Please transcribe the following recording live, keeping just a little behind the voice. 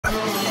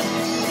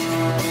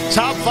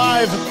Top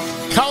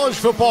 5 college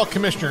football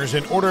commissioners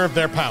in order of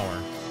their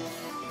power.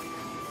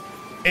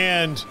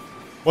 And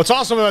what's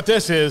awesome about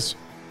this is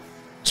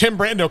Tim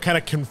Brando kind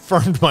of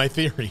confirmed my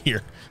theory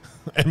here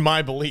and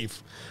my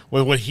belief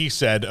with what he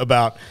said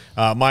about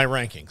my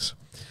rankings.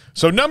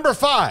 So number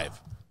 5,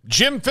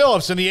 Jim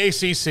Phillips in the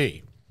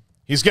ACC.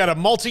 He's got a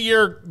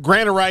multi-year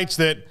grant of rights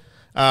that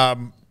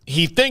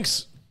he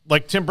thinks,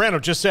 like Tim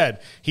Brando just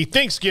said, he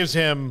thinks gives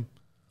him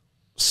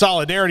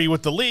solidarity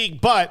with the league.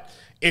 But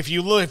if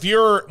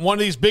you're one of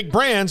these big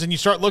brands and you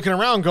start looking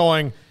around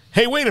going,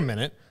 hey, wait a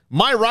minute,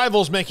 my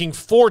rival's making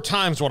 4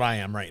 times what I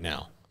am right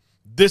now.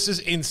 This is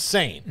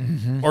insane.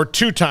 Mm-hmm. Or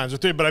 2 times or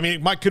 3, but I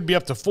mean, it could be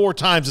up to 4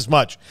 times as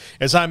much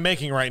as I'm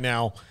making right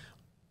now.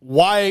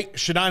 Why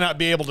should I not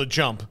be able to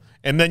jump?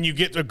 And then you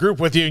get a group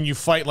with you and you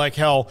fight like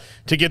hell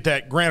to get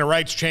that grant of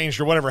rights changed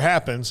or whatever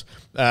happens.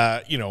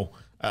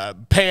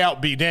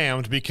 Payout be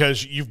damned,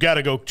 because you've got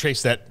to go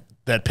chase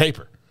that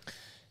paper.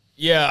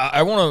 Yeah,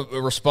 I want to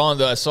respond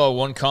to, I saw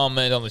one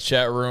comment on the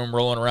chat room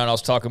rolling around. I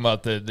was talking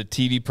about the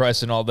TV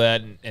price and all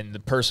that, and the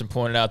person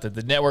pointed out that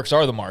the networks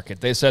are the market.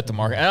 They set the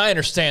market. And I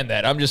understand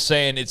that. I'm just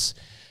saying it's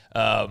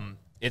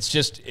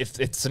just, if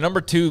it's the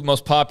number 2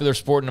 most popular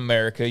sport in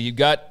America, you've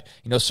got,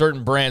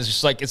 certain brands.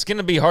 Just like, it's going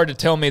to be hard to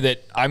tell me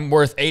that I'm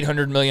worth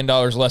 $800 million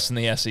less than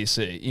the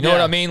SEC. You know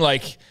what I mean?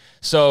 Like,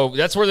 so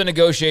that's where the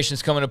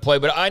negotiations come into play.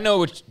 But I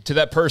know to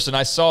that person,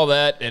 I saw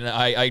that, and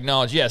I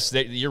acknowledge, yes,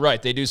 you're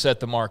right. They do set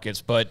the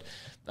markets. But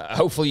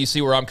hopefully you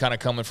see where I'm kind of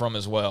coming from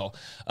as well.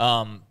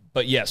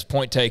 But, yes,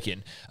 point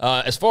taken.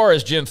 As far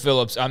as Jim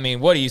Phillips, I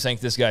mean, what do you think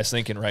this guy's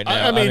thinking right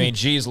now? I mean,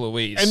 geez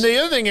Louise. And the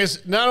other thing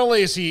is, not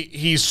only is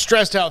he's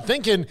stressed out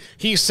thinking,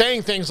 he's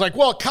saying things like,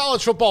 well,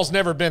 college football's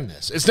never been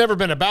this. It's never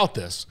been about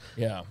this.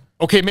 Yeah.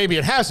 Okay, maybe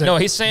it hasn't. No,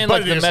 he's saying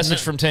like the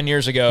message from 10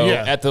 years ago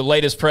at the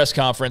latest press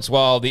conference,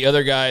 while the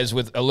other guys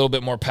with a little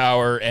bit more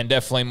power and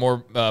definitely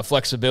more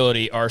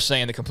flexibility are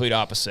saying the complete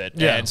opposite.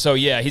 Yeah. And so,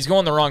 he's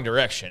going the wrong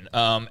direction.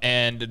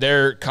 And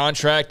their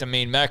contract, I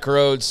mean, Mack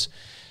Rhoades,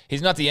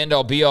 he's not the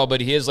end-all, be-all, but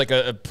he is like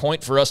a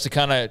point for us to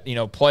kind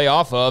of, play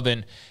off of.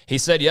 And he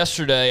said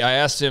yesterday, I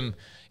asked him,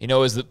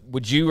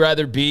 would you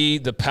rather be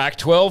the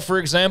Pac-12, for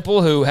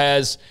example, who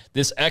has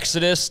this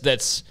exodus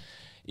that's,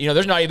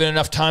 there's not even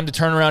enough time to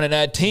turn around and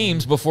add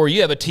teams before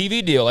you have a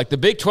TV deal. Like the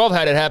Big 12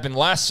 had it happen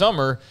last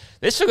summer.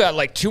 They still got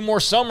like 2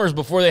 more summers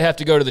before they have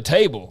to go to the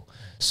table.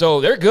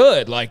 So they're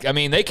good. Like, I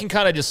mean, they can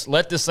kind of just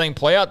let this thing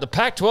play out. The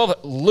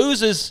Pac-12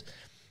 loses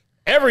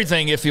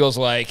everything, it feels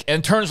like,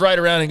 and turns right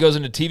around and goes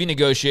into TV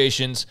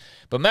negotiations.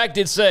 But Mac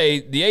did say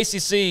the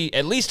ACC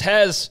at least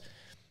has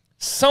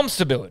some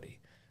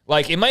stability.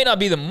 Like, it might not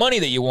be the money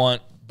that you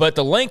want, but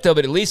the length of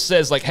it at least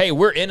says, like, hey,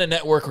 we're in a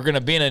network, we're going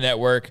to be in a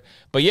network.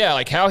 But, yeah,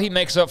 like how he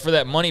makes up for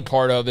that money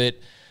part of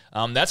it,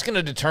 that's going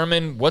to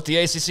determine what the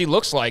ACC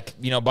looks like,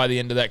 by the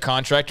end of that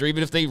contract, or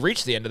even if they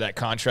reach the end of that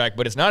contract.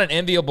 But it's not an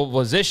enviable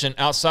position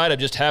outside of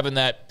just having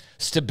that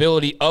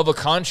stability of a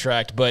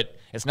contract, but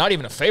it's not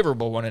even a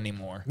favorable one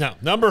anymore. No.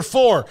 Number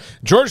 4,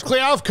 George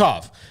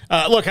Kliavkoff.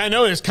 Look, I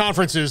know his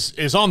conference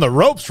is on the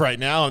ropes right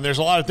now, and there's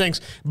a lot of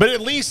things, but at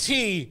least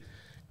he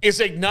is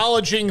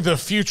acknowledging the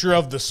future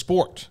of the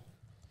sport,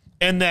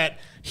 and that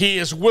he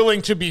is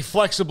willing to be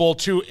flexible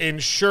to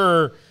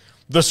ensure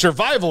the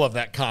survival of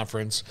that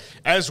conference,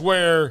 as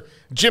where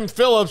Jim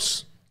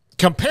Phillips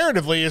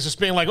comparatively is just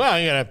being like, well,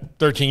 you got a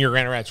 13-year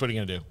grant of rights. What are you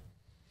going to do?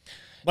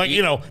 Like,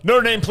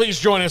 Notre Dame, please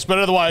join us, but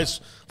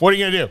otherwise, what are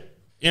you going to do?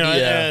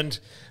 And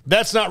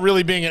that's not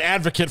really being an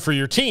advocate for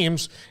your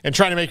teams and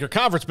trying to make your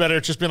conference better.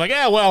 It's just being like,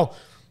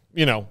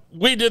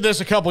 we did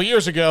this a couple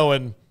years ago,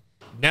 and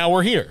now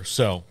we're here.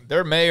 So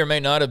there may or may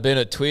not have been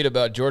a tweet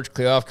about George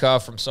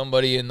Kliavkoff from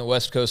somebody in the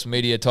West Coast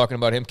media talking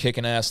about him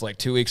kicking ass like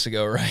 2 weeks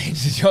ago, right?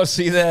 Did y'all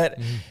see that?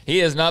 Mm-hmm. He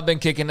has not been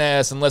kicking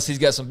ass unless he's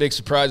got some big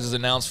surprises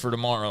announced for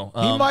tomorrow.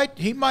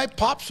 He might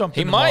pop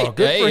something. He tomorrow. Might.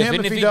 Good for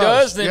him if he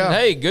does, then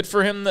hey, good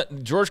for him.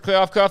 George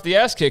Kliavkoff, the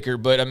ass kicker.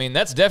 But I mean,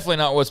 that's definitely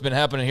not what's been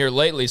happening here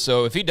lately.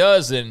 So if he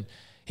does, then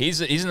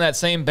he's in that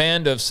same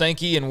band of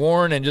Sankey and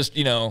Warren and just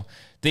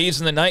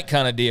thieves in the night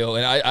kind of deal.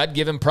 And I'd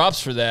give him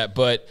props for that,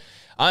 but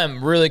I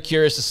am really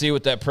curious to see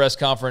what that press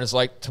conference is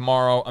like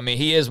tomorrow. I mean,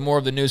 he is more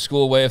of the new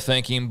school way of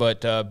thinking,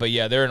 but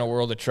yeah, they're in a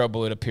world of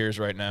trouble, it appears,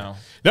 right now.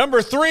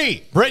 Number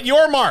 3, Brett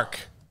Yormark.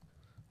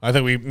 I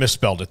think we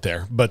misspelled it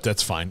there, but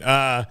that's fine.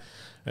 That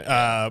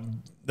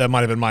might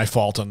have been my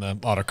fault on the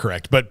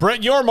autocorrect. But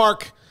Brett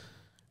Yormark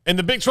in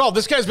the Big 12,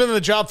 this guy's been in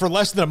the job for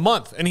less than a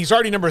month, and he's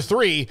already number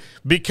 3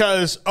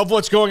 because of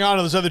what's going on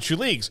in those other 2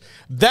 leagues.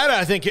 That,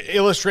 I think,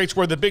 illustrates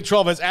where the Big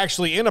 12 is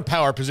actually in a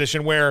power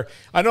position, where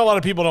I know a lot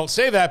of people don't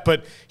say that,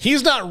 but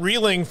he's not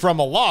reeling from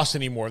a loss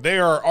anymore. They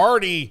are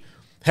already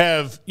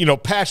have,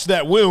 patched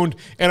that wound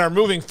and are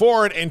moving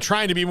forward and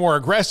trying to be more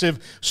aggressive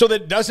so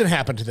that it doesn't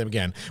happen to them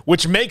again,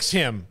 which makes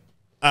him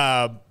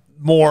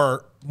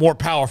more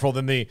powerful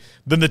than the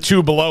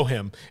 2 below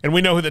him. And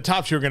we know who the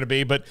top 2 are going to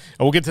be, but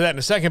we'll get to that in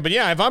a second. But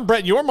yeah, if I'm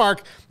Brett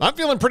Yormark, I'm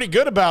feeling pretty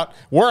good about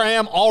where I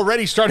am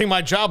already starting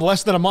my job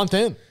less than a month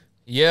in.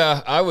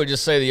 Yeah, I would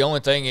just say the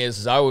only thing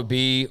is I would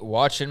be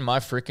watching my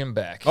freaking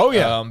back. Oh,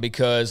 yeah.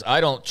 Because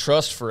I don't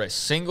trust for a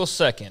single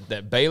second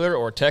that Baylor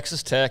or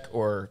Texas Tech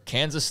or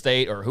Kansas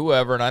State or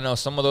whoever, and I know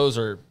some of those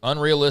are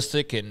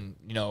unrealistic and,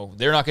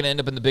 they're not going to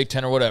end up in the Big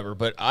Ten or whatever,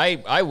 but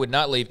I would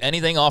not leave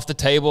anything off the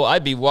table.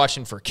 I'd be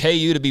watching for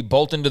KU to be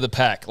bolting to the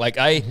pack. Like,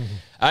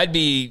 I'd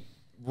be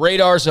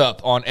radars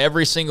up on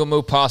every single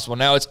move possible.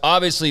 Now, it's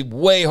obviously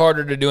way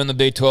harder to do in the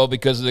Big 12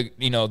 because of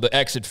the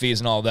exit fees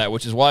and all that,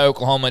 which is why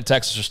Oklahoma and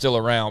Texas are still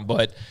around.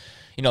 But,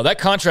 that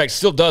contract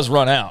still does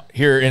run out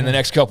here in the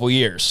next couple of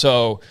years.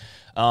 So,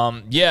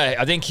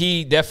 I think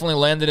he definitely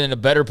landed in a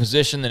better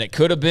position than it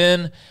could have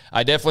been.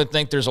 I definitely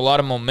think there's a lot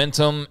of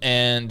momentum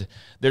and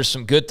there's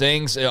some good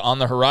things on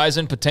the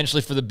horizon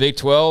potentially for the Big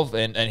 12.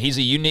 And he's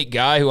a unique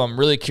guy who I'm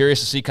really curious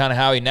to see kind of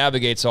how he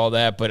navigates all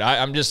that. But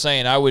I'm just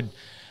saying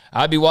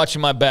I'd be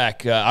watching my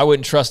back. I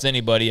wouldn't trust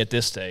anybody at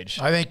this stage.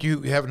 I think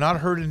you have not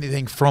heard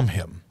anything from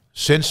him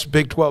since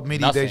Big 12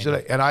 media days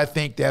today, and I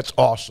think that's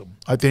awesome.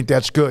 I think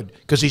that's good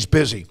because he's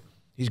busy.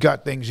 He's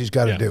got things he's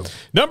got to do.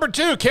 Number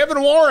 2,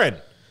 Kevin Warren.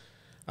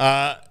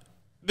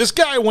 This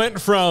guy went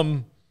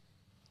from,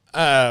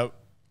 kind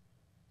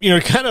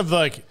of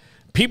like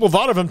people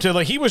thought of him to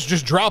like he was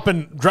just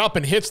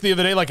dropping hits the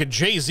other day like a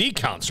Jay-Z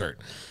concert.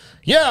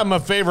 Yeah, I'm in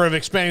favor of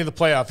expanding the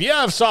playoff. Yeah,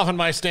 I've softened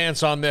my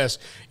stance on this.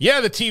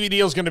 Yeah, the TV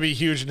deal is going to be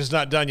huge and it's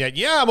not done yet.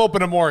 Yeah, I'm open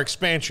to more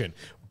expansion.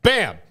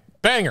 Bam,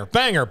 banger,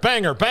 banger,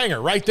 banger,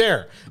 banger, right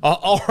there,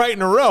 all right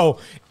in a row.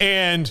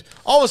 And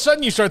all of a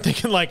sudden you start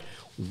thinking like,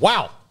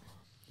 wow,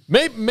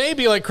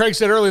 maybe like Craig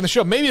said earlier in the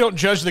show, maybe don't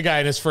judge the guy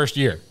in his first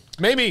year.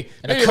 Maybe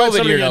in a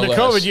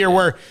COVID year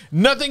where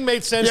nothing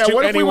made sense to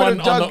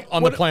anyone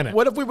on the planet.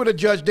 What if we would have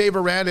judged Dave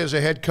Aranda as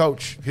a head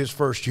coach his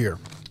first year?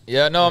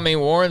 Yeah, no, I mean,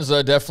 Warren's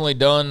definitely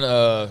done,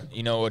 I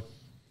don't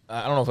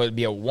know if it would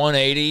be a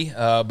 180,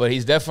 but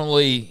he's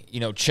definitely,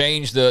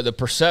 changed the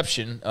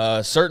perception,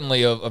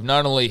 certainly of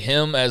not only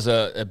him as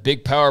a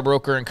big power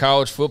broker in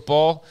college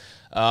football,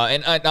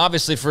 and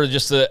obviously for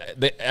just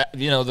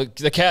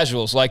the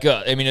casuals like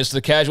I mean, it's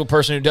the casual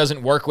person who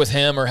doesn't work with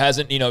him or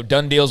hasn't,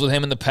 done deals with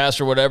him in the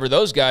past or whatever.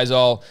 Those guys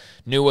all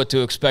knew what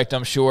to expect,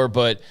 I'm sure.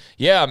 But,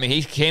 yeah, I mean,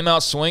 he came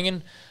out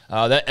swinging.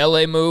 That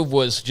L.A. move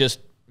was just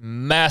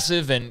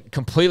massive and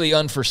completely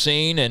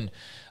unforeseen, and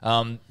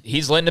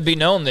he's letting it be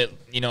known that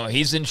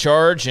he's in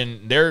charge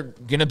and they're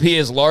going to be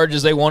as large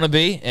as they want to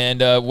be,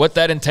 and what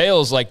that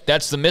entails, like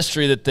that's the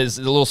mystery, that there's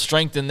a little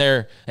strength in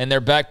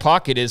their back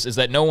pocket is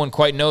that no one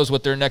quite knows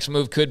what their next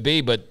move could be,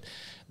 but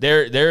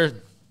they're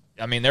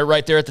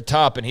right there at the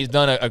top, and he's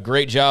done a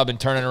great job in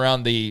turning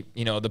around the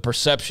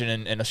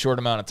perception in a short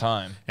amount of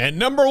time. And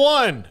number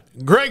 1,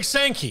 Greg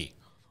Sankey.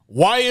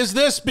 Why is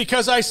this?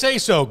 Because I say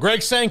so.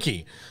 Greg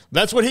Sankey.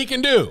 That's what he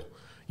can do.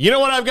 You know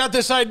what? I've got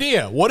this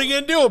idea. What are you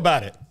going to do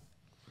about it?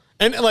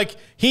 And, like,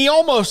 he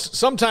almost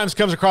sometimes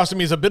comes across to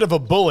me as a bit of a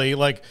bully.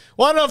 Like,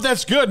 well, I don't know if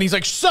that's good. And he's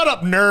like, shut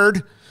up,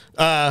 nerd.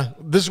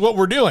 This is what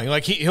we're doing.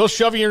 Like, he'll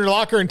shove you in your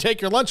locker and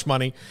take your lunch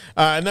money.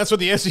 And that's what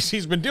the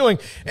SEC's been doing.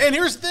 And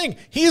here's the thing.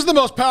 He's the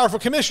most powerful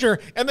commissioner.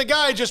 And the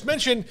guy I just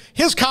mentioned,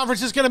 his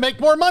conference is going to make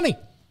more money.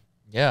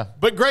 Yeah.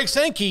 But Greg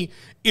Sankey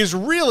is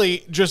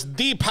really just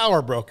the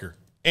power broker.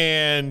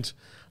 And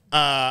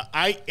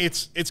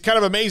it's kind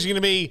of amazing to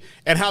me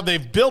and how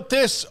they've built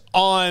this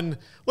on.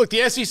 Look,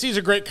 the SEC is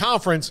a great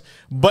conference,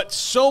 but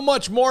so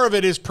much more of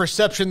it is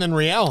perception than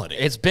reality.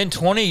 It's been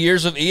 20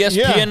 years of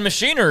ESPN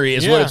machinery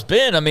is what it's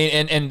been. I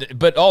mean,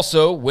 but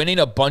also winning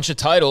a bunch of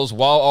titles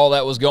while all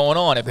that was going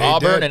on. If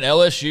Auburn and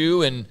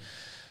LSU and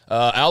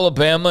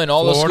Alabama and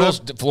all those schools,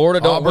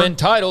 Florida don't win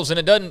titles, and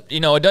it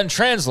doesn't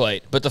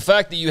translate. But the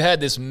fact that you had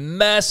this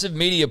massive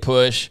media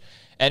push,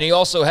 and he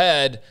also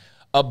had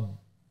a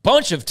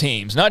bunch of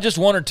teams, not just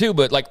one or two,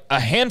 but like a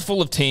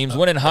handful of teams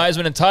winning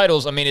Heisman and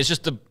titles. I mean, it's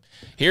just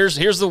here's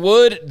the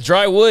wood,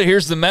 dry wood,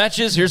 here's the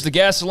matches, here's the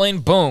gasoline,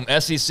 boom.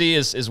 SEC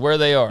is where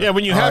they are. Yeah,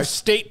 when you have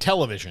state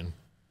television.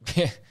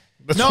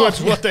 That's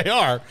what they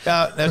are.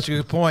 That's a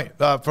good point.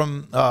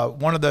 From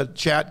one of the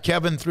chat,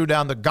 Kevin threw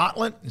down the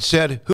gauntlet and said,